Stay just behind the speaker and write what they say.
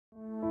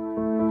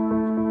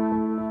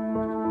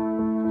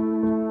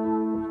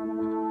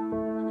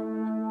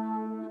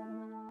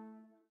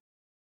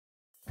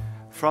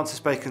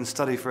Francis Bacon's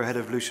Study for a Head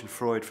of Lucian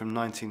Freud from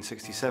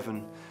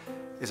 1967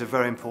 is a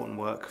very important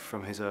work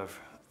from his oeuvre.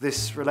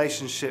 This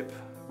relationship,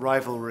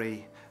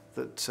 rivalry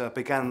that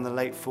began in the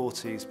late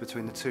 40s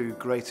between the two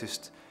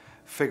greatest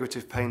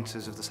figurative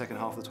painters of the second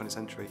half of the 20th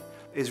century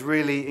is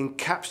really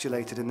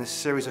encapsulated in this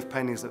series of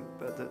paintings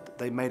that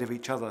they made of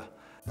each other.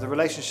 The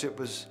relationship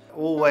was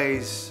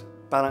always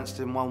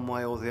balanced in one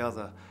way or the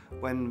other.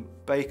 When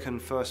Bacon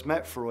first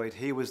met Freud,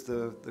 he was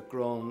the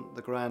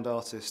grand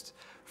artist.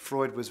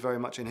 Freud was very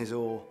much in his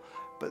awe.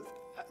 But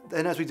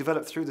then as we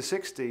develop through the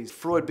 60s,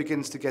 Freud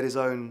begins to get his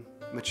own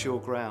mature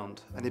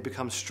ground and he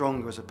becomes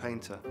stronger as a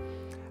painter.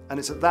 And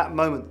it's at that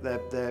moment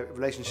that their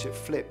relationship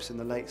flips in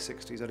the late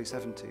 60s, early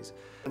 70s.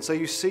 And so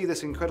you see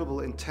this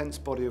incredible, intense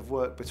body of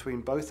work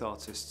between both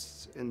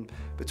artists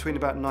between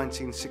about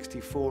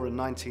 1964 and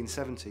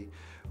 1970,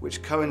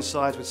 which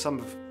coincides with some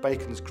of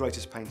Bacon's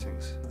greatest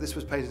paintings. This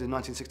was painted in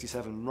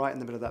 1967, right in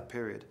the middle of that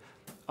period.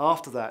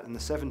 After that, in the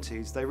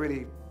 70s, they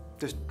really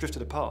just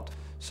drifted apart.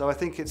 So I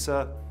think it's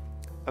a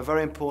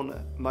very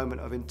important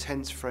moment of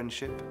intense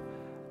friendship,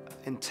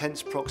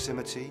 intense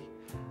proximity,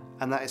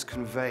 and that is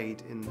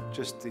conveyed in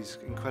just these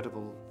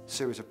incredible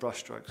series of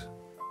brushstrokes.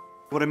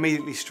 What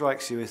immediately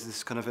strikes you is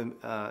this kind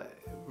of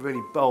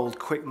really bold,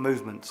 quick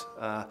movement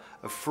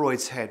of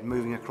Freud's head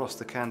moving across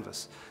the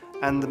canvas.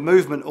 And the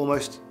movement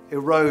almost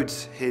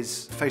erodes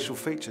his facial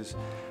features.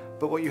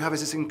 But what you have is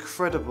this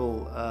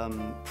incredible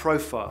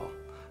profile,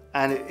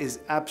 and it is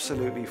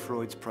absolutely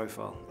Freud's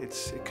profile.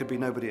 It could be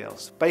nobody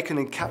else. Bacon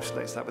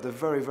encapsulates that with a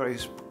very, very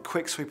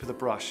quick sweep of the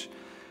brush,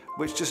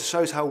 which just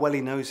shows how well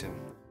he knows him.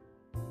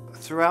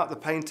 Throughout the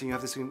painting you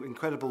have this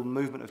incredible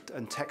movement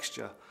and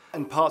texture.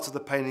 In parts of the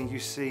painting you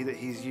see that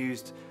he's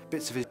used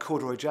bits of his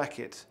corduroy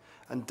jacket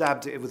and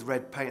dabbed it with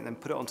red paint and then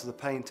put it onto the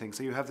painting.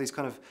 So you have these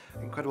kind of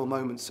incredible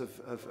moments of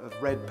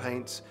red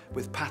paint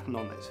with pattern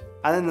on it.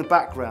 And in the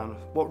background,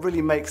 what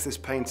really makes this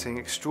painting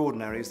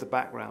extraordinary is the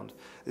background.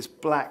 This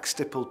black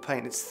stippled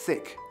paint, it's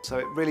thick, so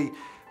it really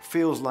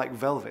feels like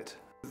velvet.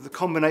 The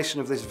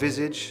combination of this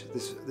visage,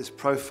 this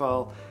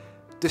profile,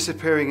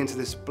 disappearing into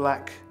this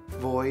black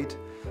void,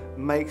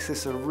 makes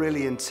this a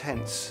really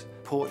intense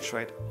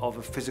portrait of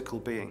a physical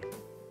being.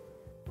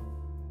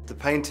 The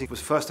painting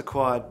was first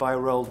acquired by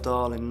Roald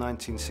Dahl in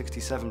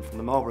 1967 from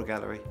the Marlborough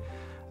Gallery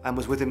and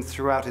was with him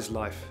throughout his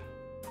life.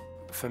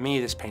 For me,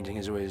 this painting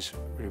has always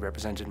really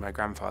represented my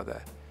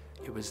grandfather.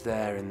 It was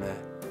there in the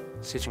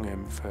sitting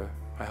room for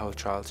my whole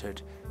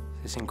childhood.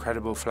 This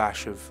incredible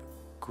flash of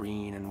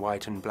green and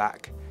white and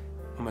black,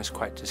 almost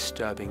quite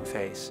disturbing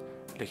face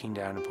looking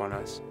down upon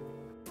us.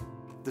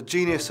 The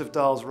genius of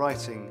Dahl's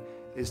writing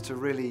is to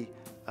really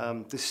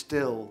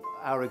distill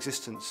our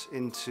existence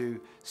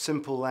into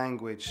simple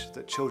language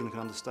that children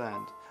can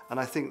understand. And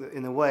I think that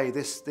in a way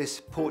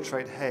this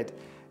portrait head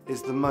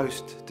is the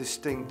most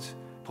distinct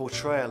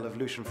portrayal of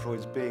Lucian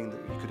Freud's being that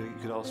you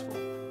could ask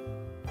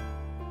for.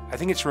 I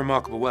think it's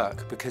remarkable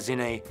work because in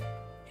a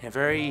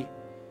very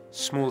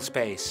small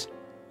space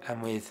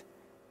and with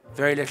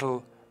very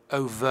little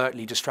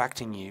overtly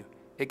distracting you,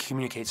 it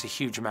communicates a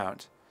huge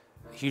amount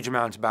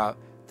about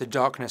the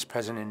darkness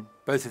present in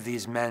both of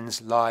these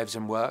men's lives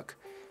and work,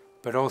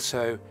 but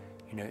also,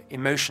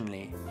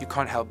 emotionally, you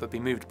can't help but be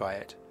moved by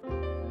it.